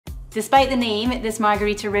Despite the name, this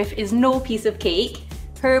margarita riff is no piece of cake.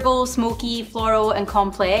 Herbal, smoky, floral, and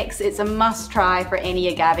complex, it's a must try for any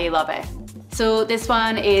agave lover. So this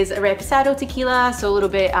one is a reposado tequila, so a little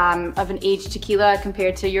bit of an aged tequila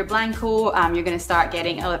compared to your blanco. You're gonna start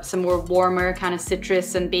getting some more warmer kind of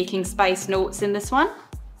citrus and baking spice notes in this one.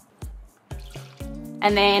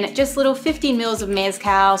 And then just little 15 mils of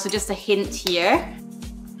mezcal, so just a hint here.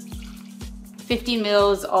 15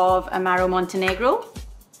 mils of Amaro Montenegro.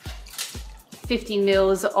 15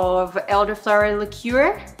 mils of elderflower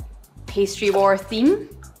liqueur, pastry war theme.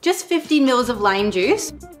 Just 15 mils of lime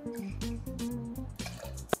juice.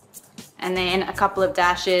 And then a couple of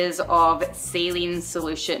dashes of saline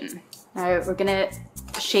solution. Now we're gonna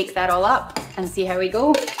shake that all up and see how we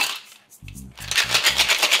go.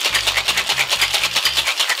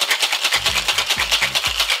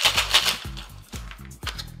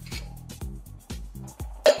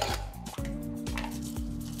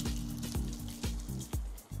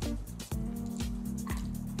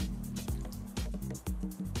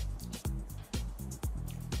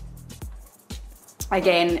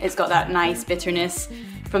 Again, it's got that nice bitterness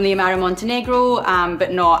from the Amaro Montenegro,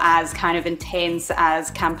 but not as kind of intense as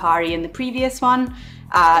Campari in the previous one.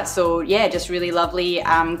 So yeah, just really lovely,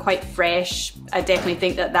 quite fresh. I definitely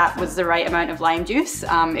think that that was the right amount of lime juice.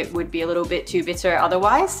 It would be a little bit too bitter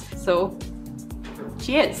otherwise. So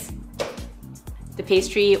cheers. The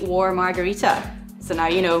Pastry War Margarita. So now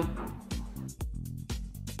you know.